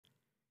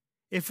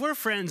If we're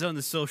friends on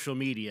the social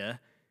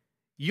media,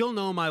 you'll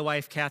know my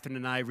wife Catherine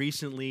and I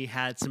recently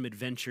had some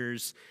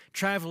adventures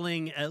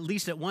traveling at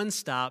least at one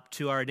stop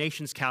to our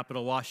nation's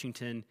capital,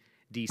 Washington,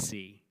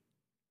 D.C.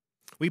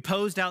 We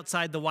posed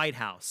outside the White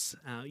House,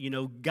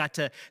 got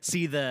to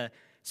see the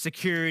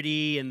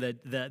security and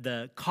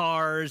the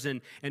cars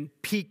and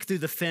peek through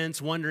the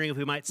fence, wondering if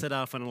we might set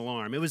off an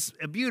alarm. It was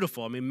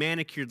beautiful.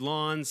 Manicured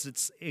lawns.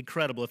 It's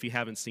incredible if you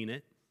haven't seen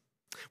it.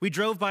 We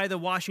drove by the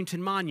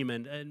Washington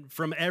Monument, and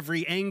from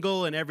every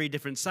angle and every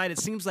different side, it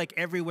seems like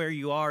everywhere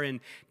you are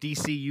in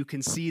D.C., you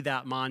can see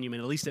that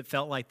monument. At least it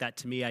felt like that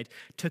to me. I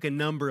took a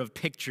number of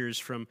pictures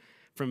from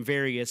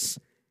various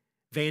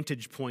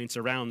vantage points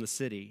around the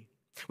city.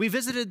 We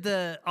visited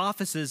the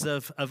offices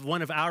of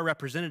one of our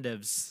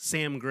representatives,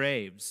 Sam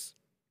Graves.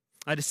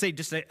 I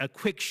just say a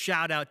quick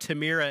shout out to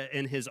Mira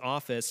in his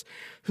office,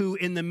 who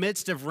in the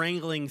midst of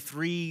wrangling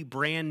 3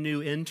 brand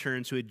new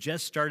interns who had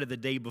just started the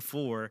day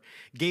before,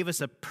 gave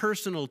us a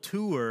personal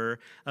tour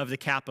of the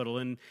Capitol,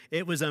 and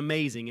it was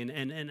amazing,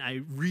 and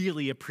I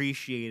really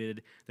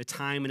appreciated the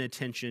time and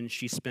attention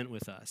she spent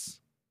with us.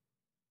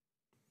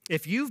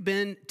 If you've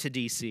been to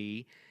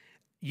D.C.,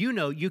 you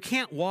know you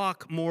can't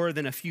walk more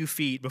than a few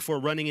feet before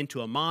running into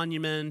a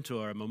monument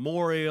or a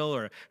memorial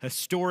or a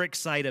historic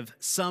site of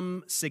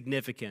some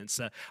significance,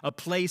 a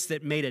place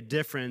that made a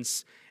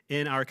difference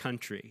in our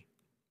country.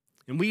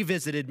 And we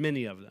visited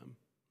many of them.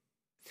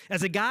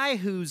 As a guy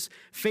whose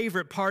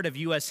favorite part of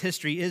U.S.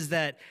 history is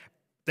that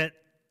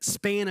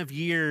span of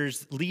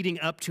years leading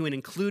up to and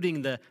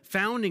including the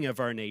founding of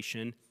our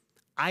nation,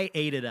 I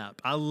ate it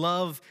up. I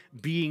love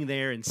being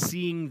there and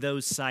seeing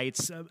those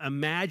sites,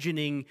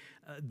 imagining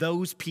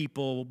those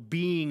people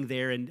being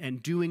there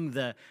and doing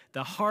the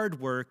hard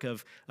work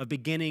of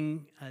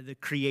beginning to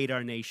create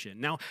our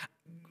nation. Now,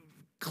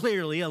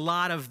 clearly, a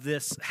lot of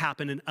this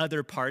happened in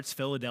other parts,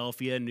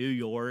 Philadelphia, New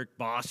York,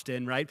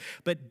 Boston, right?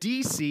 But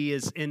D.C.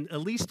 is,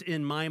 at least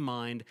in my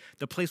mind,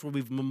 the place where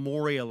we've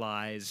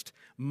memorialized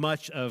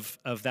much of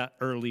that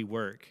early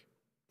work.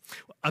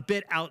 A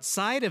bit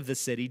outside of the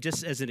city,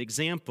 just as an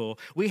example,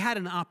 we had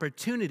an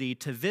opportunity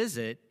to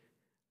visit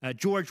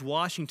George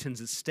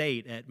Washington's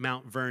estate at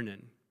Mount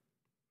Vernon.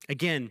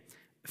 Again,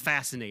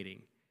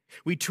 fascinating.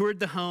 We toured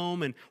the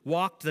home and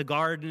walked the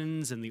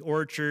gardens and the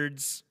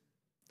orchards,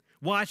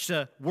 watched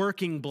a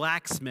working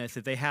blacksmith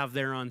that they have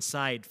there on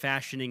site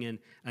fashioning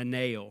a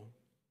nail.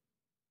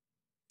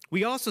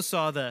 We also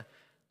saw the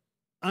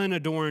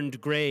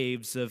unadorned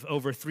graves of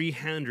over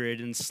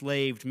 300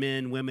 enslaved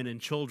men, women, and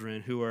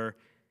children who are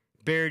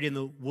buried in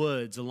the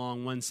woods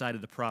along one side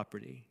of the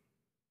property.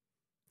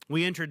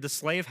 We entered the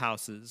slave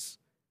houses,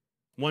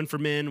 one for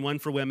men, one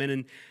for women,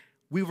 and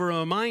we were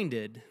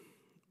reminded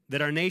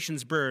that our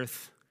nation's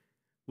birth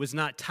was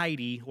not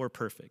tidy or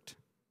perfect.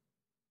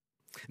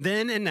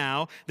 Then and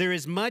now, there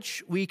is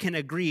much we can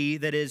agree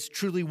that is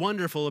truly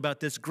wonderful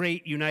about this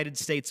great United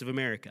States of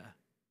America.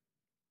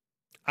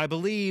 I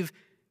believe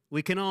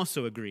we can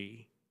also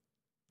agree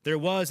there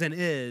was and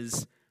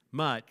is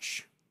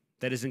much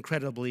that is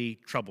incredibly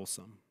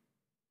troublesome.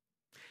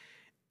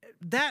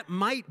 That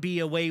might be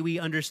a way we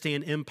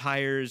understand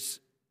empires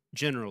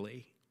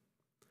generally.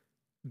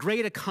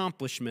 Great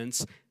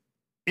accomplishments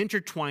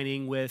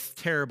intertwining with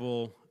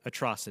terrible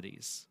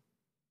atrocities.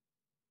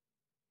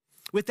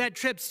 With that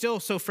trip still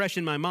so fresh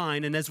in my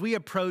mind, and as we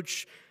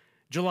approach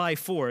July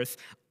 4th,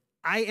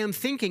 I am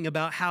thinking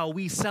about how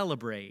we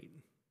celebrate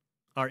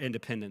our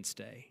Independence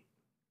Day.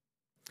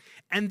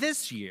 And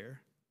this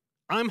year,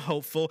 I'm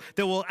hopeful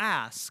that we'll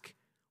ask,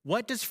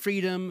 what does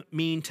freedom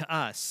mean to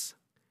us?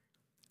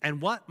 And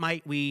what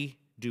might we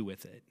do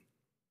with it?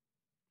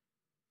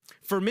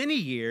 For many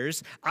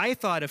years, I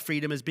thought of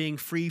freedom as being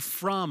free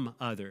from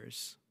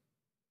others.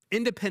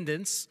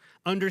 Independence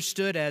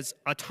understood as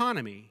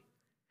autonomy,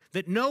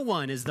 that no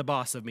one is the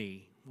boss of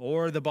me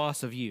or the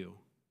boss of you.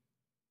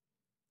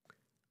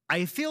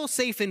 I feel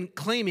safe in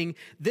claiming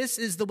this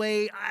is the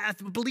way I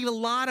believe a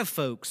lot of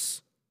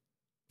folks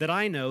that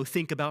I know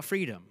think about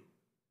freedom.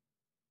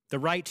 The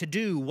right to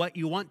do what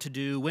you want to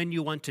do, when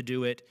you want to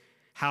do it,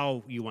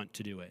 how you want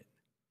to do it.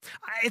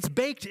 It's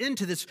baked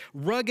into this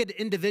rugged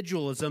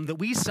individualism that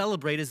we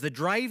celebrate as the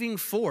driving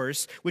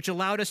force which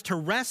allowed us to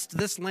wrest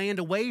this land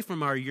away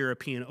from our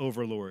European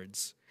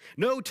overlords.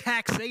 No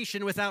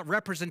taxation without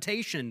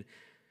representation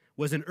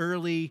was an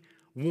early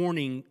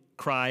warning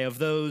cry of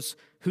those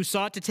who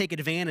sought to take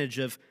advantage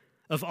of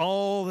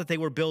all that they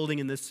were building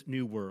in this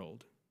new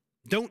world.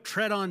 Don't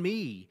tread on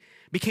me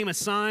became a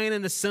sign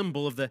and a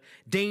symbol of the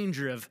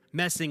danger of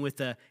messing with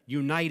the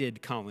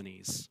united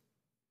colonies.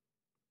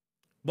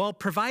 While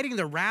providing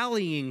the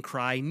rallying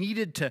cry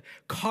needed to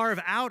carve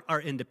out our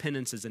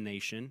independence as a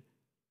nation,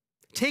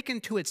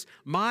 taken to its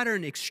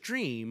modern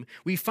extreme,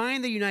 we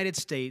find the United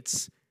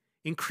States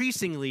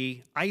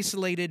increasingly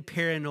isolated,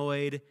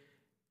 paranoid,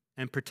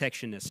 and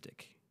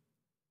protectionistic.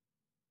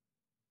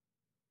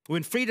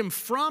 When freedom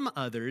from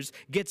others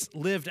gets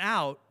lived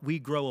out, we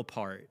grow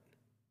apart.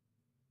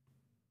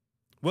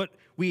 What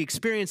we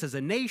experience as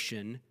a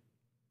nation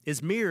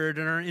is mirrored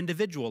in our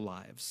individual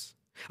lives.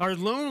 Our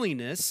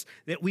loneliness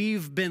that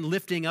we've been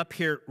lifting up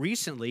here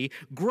recently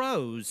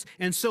grows,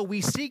 and so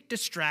we seek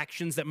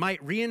distractions that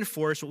might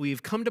reinforce what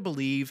we've come to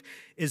believe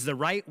is the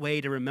right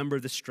way to remember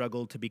the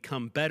struggle to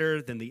become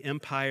better than the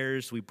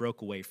empires we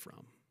broke away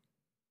from.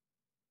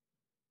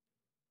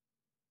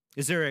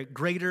 Is there a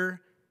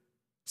greater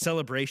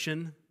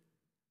celebration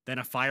than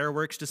a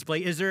fireworks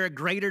display? Is there a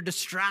greater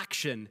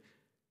distraction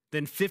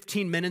than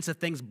 15 minutes of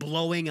things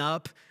blowing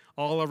up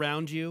all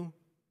around you?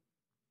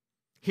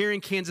 Here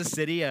in Kansas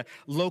City, a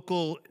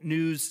local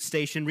news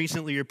station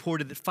recently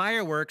reported that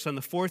fireworks on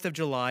the 4th of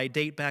July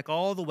date back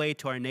all the way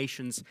to our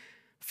nation's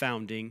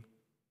founding.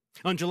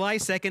 On July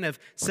 2nd of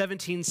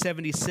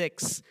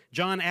 1776,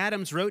 John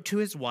Adams wrote to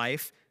his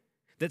wife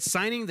that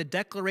signing the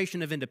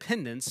Declaration of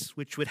Independence,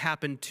 which would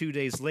happen 2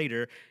 days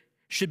later,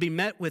 should be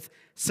met with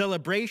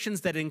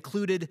celebrations that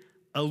included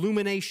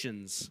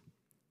illuminations,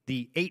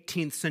 the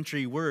 18th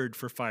century word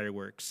for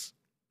fireworks.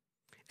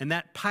 And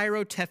that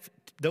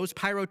those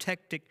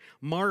pyrotechnic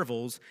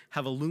marvels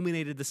have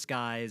illuminated the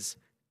skies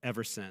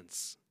ever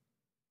since.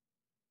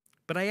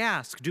 But I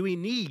ask, do we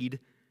need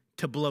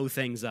to blow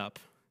things up?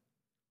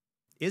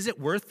 Is it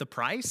worth the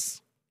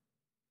price?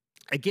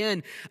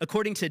 Again,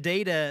 according to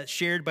data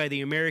shared by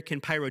the American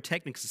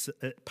Pyrotechnics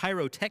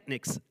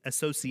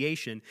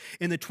Association,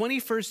 in the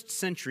 21st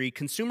century,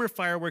 consumer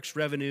fireworks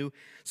revenue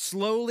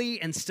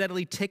slowly and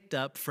steadily ticked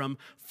up from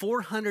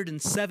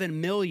 $407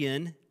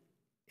 million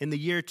in the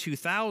year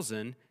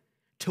 2000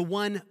 to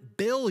 $1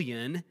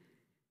 billion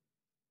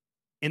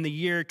in the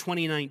year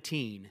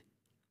 2019.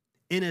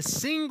 In a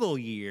single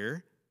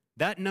year,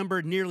 that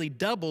number nearly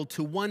doubled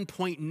to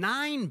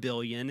 $1.9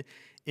 billion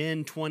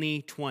in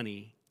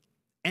 2020.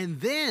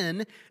 And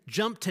then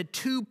jumped to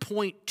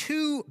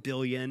 $2.2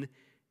 billion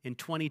in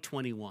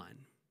 2021.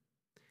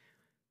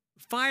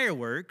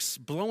 Fireworks,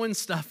 blowing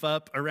stuff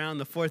up around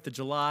the 4th of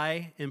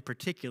July in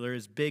particular,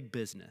 is big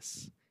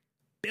business.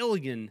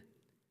 Billions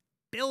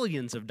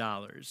of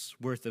dollars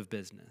worth of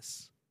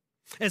business.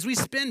 As we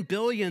spend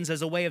billions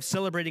as a way of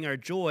celebrating our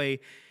joy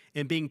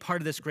and being part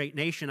of this great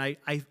nation, I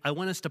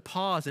want us to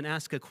pause and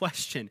ask a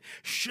question.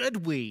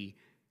 Should we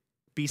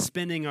be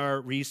spending our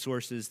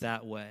resources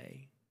that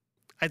way?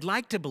 I'd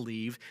like to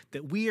believe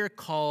that we are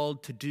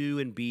called to do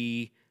and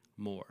be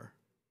more.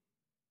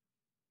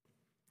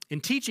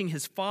 In teaching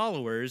his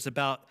followers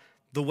about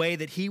the way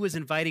that he was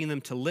inviting them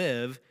to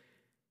live,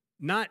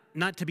 not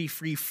to be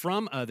free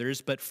from others,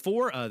 but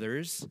for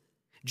others,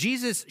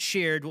 Jesus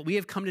shared what we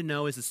have come to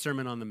know as the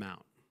Sermon on the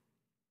Mount.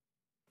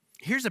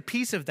 Here's a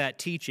piece of that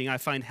teaching I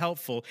find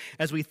helpful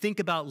as we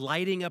think about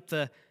lighting up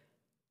the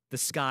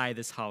sky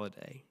this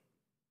holiday.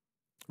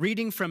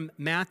 Reading from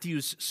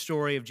Matthew's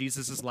story of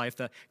Jesus' life,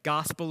 the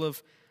Gospel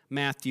of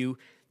Matthew,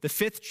 the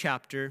 5th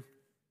chapter,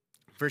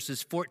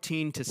 verses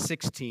 14 to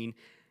 16,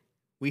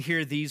 we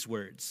hear these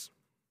words.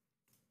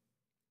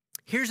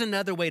 Here's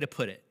another way to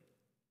put it.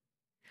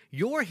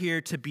 You're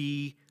here to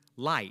be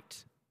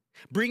light,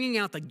 bringing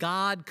out the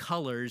God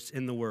colors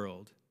in the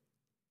world.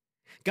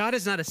 God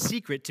is not a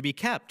secret to be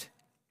kept.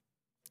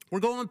 We're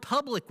going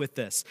public with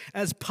this,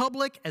 as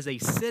public as a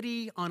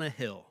city on a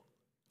hill.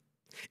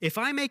 If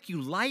I make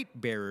you light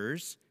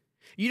bearers,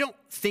 you don't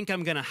think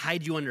I'm going to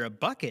hide you under a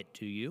bucket,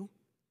 do you?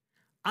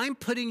 I'm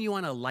putting you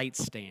on a light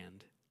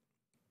stand.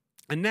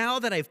 And now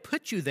that I've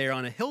put you there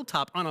on a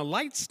hilltop, on a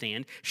light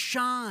stand,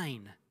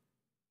 shine.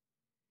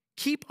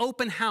 Keep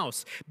open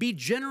house. Be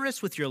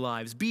generous with your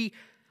lives.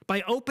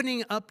 By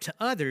opening up to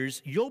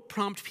others, you'll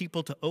prompt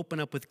people to open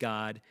up with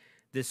God,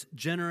 this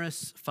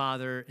generous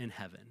Father in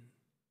heaven.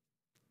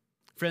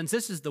 Friends,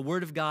 this is the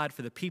word of God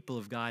for the people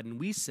of God, and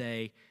we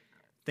say,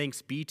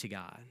 thanks be to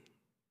God.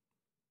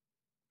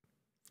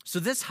 So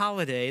this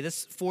holiday,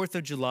 this 4th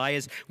of July,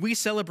 as we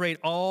celebrate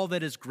all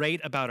that is great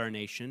about our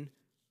nation,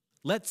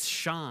 let's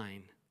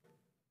shine.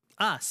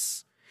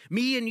 Us,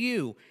 me and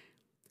you,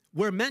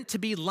 we're meant to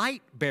be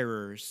light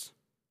bearers.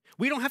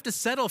 We don't have to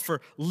settle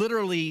for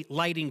literally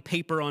lighting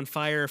paper on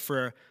fire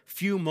for a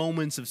few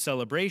moments of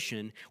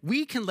celebration.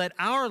 We can let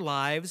our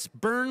lives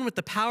burn with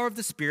the power of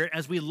the Spirit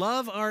as we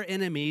love our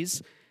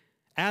enemies,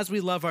 as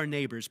we love our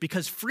neighbors,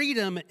 because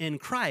freedom in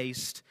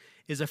Christ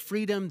is a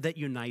freedom that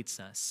unites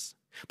us.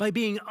 By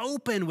being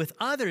open with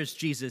others,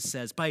 Jesus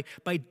says, by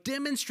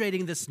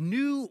demonstrating this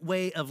new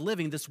way of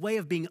living, this way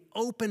of being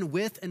open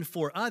with and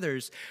for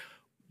others,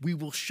 we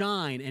will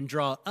shine and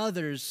draw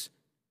others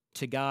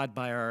to God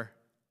by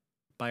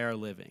our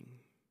living.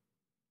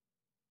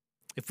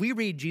 If we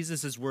read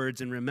Jesus'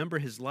 words and remember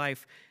his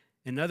life,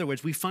 in other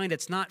words, we find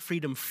it's not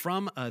freedom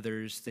from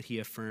others that he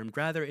affirmed,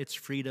 rather it's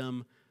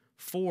freedom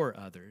for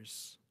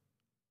others.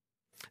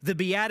 The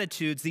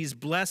Beatitudes, these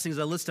blessings,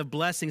 a list of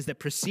blessings that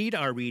precede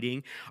our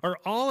reading, are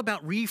all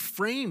about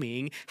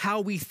reframing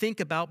how we think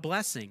about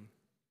blessing.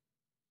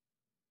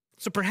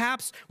 So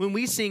perhaps when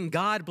we sing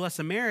God Bless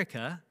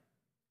America,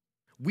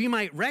 we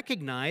might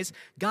recognize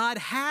God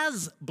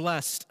has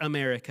blessed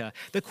America.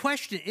 The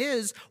question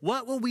is,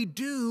 what will we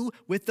do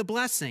with the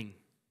blessing?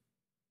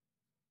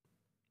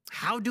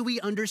 How do we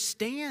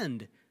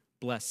understand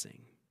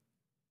blessing?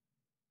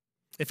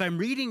 If I'm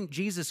reading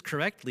Jesus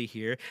correctly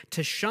here,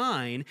 to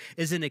shine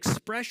is an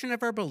expression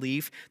of our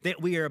belief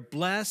that we are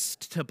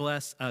blessed to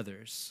bless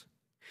others.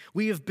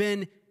 We have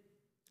been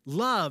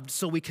loved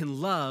so we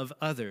can love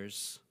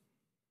others.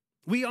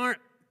 We aren't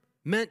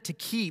meant to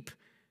keep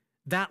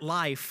that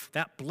life,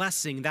 that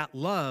blessing, that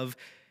love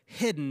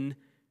hidden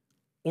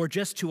or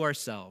just to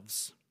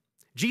ourselves.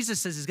 Jesus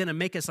says he's going to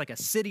make us like a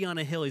city on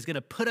a hill. He's going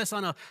to put us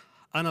on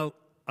a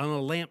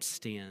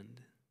lampstand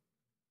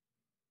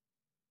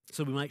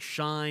so we might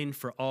shine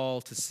for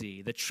all to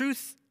see. The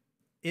truth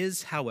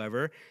is,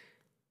 however,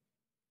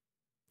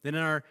 that in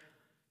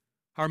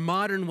our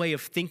modern way of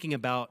thinking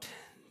about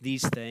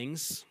these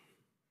things,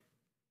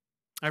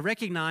 I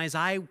recognize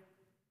I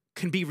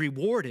can be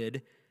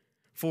rewarded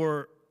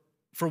for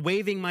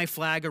waving my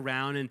flag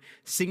around and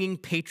singing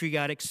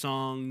patriotic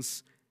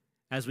songs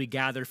as we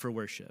gather for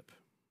worship.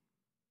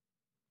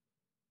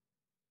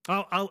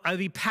 I'll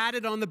be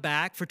patted on the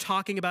back for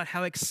talking about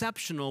how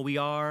exceptional we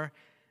are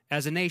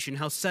as a nation,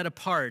 how set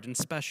apart and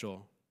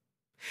special.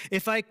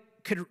 If I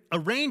could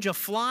arrange a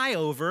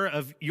flyover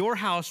of your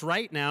house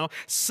right now,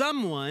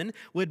 someone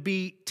would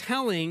be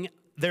telling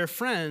their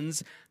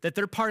friends that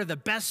they're part of the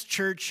best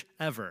church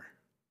ever,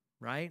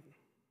 right?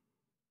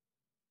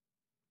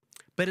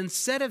 But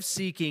instead of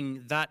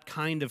seeking that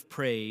kind of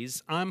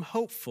praise, I'm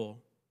hopeful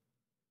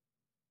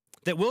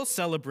that we'll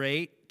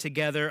celebrate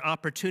together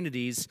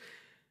opportunities,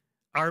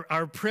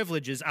 our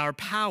privileges, our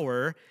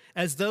power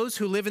as those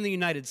who live in the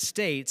United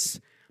States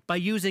by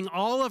using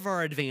all of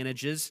our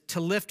advantages to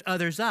lift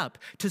others up,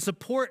 to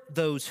support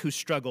those who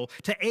struggle,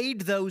 to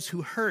aid those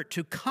who hurt,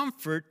 to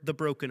comfort the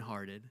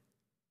brokenhearted.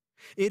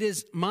 It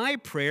is my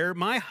prayer,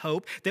 my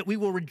hope, that we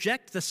will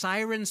reject the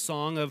siren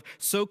song of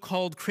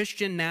so-called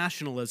Christian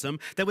nationalism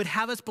that would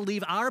have us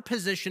believe our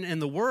position in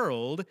the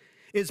world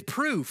is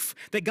proof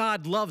that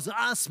God loves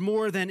us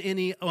more than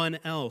anyone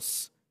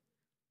else.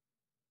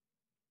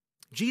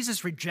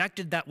 Jesus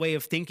rejected that way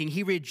of thinking.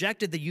 He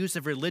rejected the use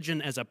of religion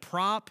as a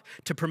prop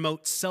to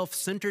promote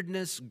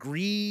self-centeredness,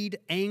 greed,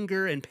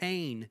 anger, and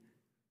pain.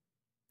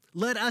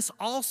 Let us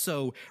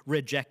also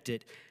reject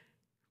it.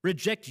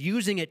 Reject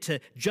using it to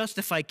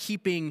justify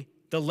keeping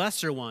the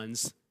lesser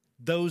ones,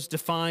 those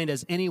defined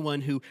as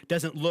anyone who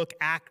doesn't look,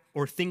 act,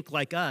 or think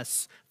like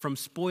us, from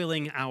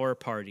spoiling our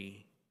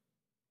party.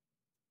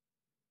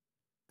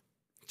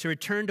 To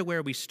return to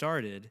where we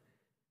started,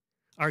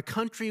 our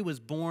country was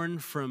born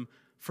from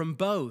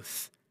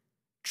both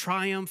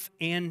triumph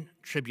and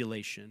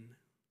tribulation.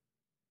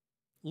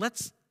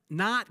 Let's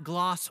not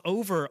gloss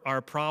over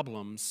our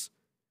problems,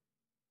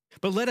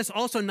 but let us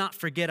also not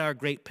forget our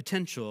great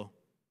potential.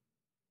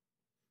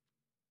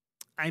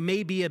 I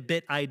may be a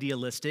bit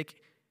idealistic.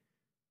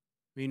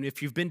 I mean,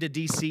 if you've been to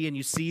D.C. and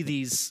you see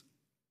these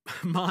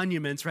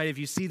monuments, right? If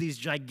you see these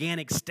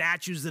gigantic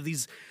statues of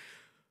these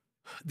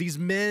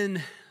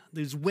men,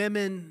 these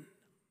women,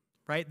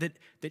 right,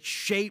 that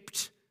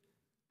shaped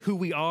who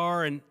we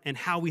are and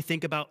how we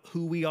think about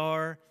who we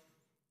are,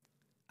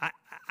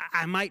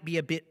 I might be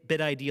a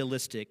bit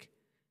idealistic.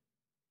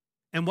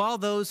 And while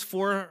those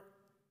four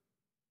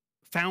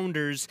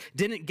founders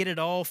didn't get it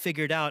all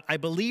figured out, I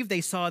believe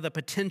they saw the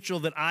potential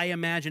that I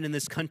imagine in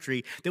this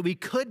country, that we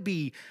could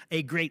be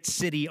a great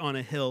city on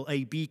a hill,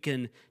 a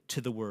beacon to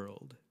the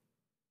world.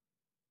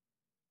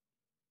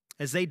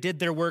 As they did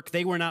their work,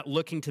 they were not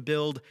looking to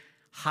build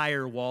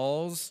higher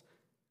walls,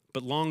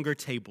 but longer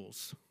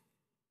tables.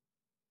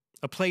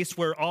 A place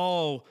where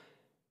all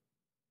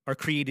are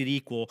created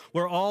equal,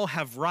 where all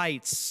have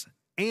rights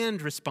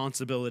and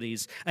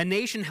responsibilities. A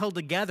nation held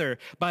together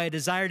by a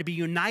desire to be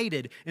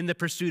united in the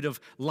pursuit of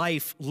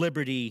life,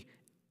 liberty,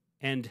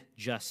 and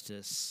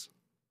justice.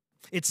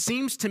 It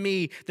seems to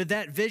me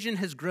that vision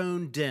has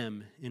grown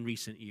dim in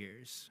recent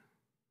years.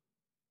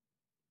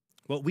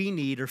 What we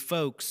need are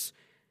folks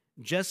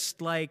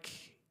just like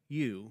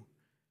you,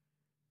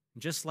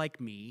 just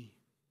like me,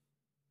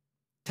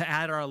 to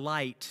add our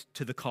light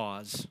to the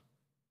cause.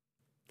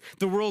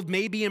 The world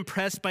may be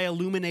impressed by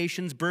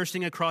illuminations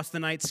bursting across the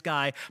night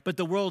sky, but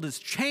the world is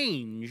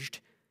changed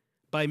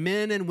by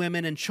men and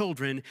women and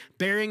children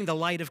bearing the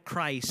light of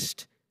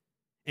Christ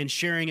and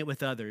sharing it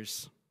with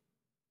others.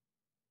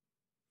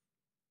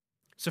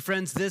 So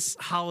friends, this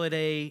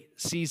holiday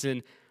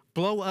season,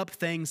 blow up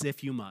things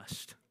if you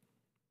must.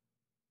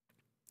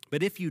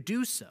 But if you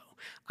do so,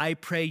 I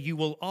pray you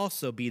will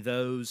also be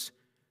those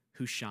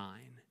who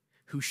shine,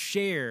 who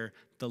share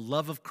the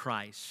love of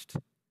Christ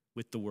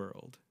with the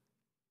world.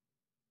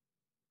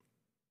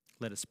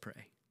 Let us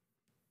pray.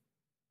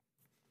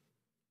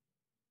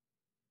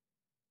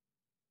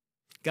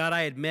 God,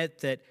 I admit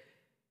that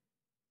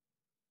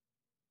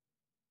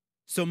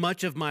so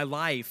much of my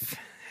life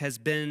has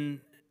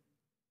been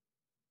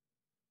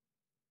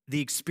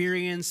the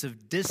experience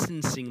of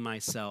distancing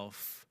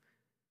myself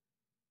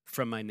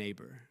from my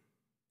neighbor,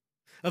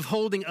 of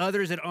holding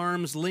others at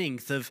arm's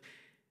length, of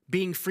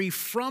being free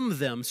from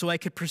them so I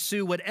could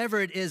pursue whatever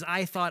it is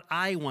I thought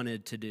I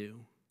wanted to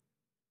do.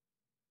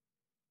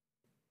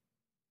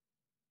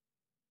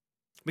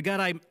 But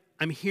God,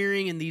 I'm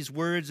hearing in these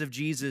words of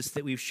Jesus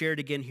that we've shared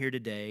again here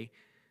today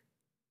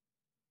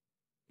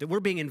that we're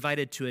being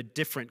invited to a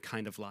different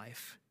kind of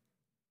life.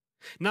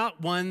 Not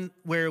one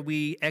where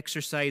we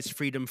exercise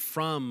freedom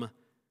from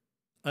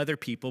other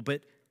people,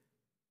 but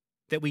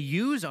that we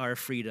use our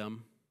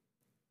freedom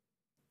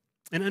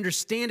and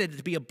understand it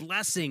to be a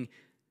blessing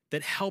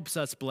that helps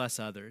us bless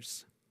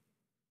others.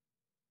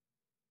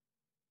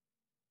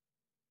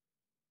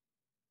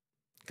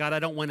 God, I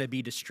don't want to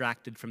be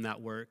distracted from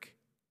that work.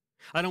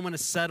 I don't want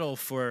to settle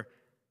for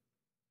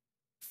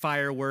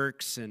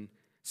fireworks and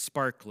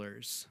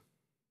sparklers.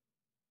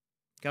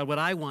 God, what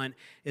I want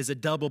is a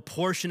double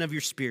portion of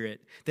your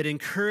Spirit that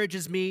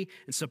encourages me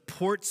and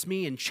supports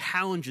me and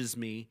challenges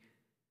me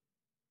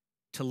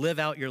to live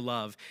out your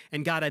love.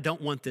 And God, I don't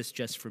want this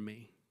just for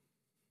me.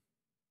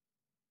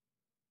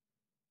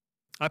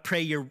 I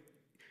pray you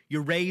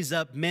raise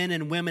up men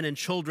and women and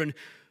children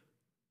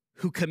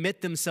who commit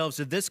themselves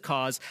to this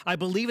cause. I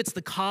believe it's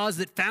the cause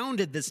that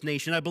founded this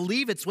nation. I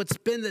believe it's what's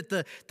been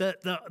the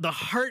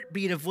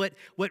heartbeat of what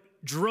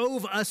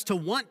drove us to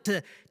want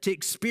to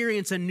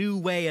experience a new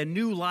way, a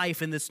new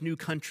life in this new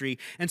country.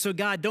 And so,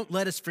 God, don't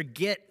let us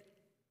forget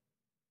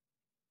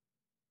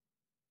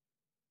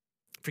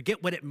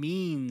what it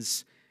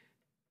means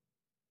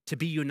to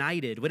be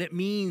united, what it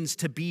means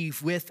to be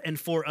with and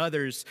for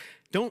others.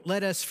 Don't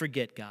let us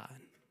forget, God.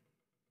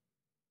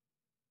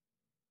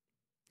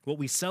 What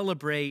we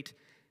celebrate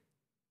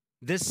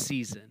this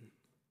season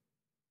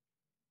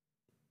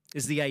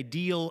is the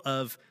ideal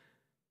of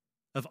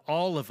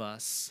all of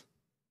us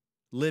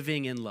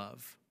living in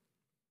love.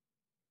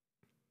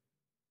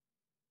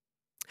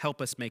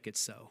 Help us make it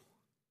so.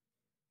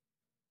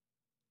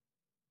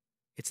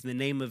 It's in the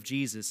name of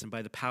Jesus and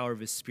by the power of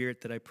his Spirit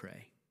that I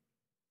pray.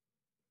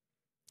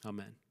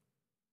 Amen.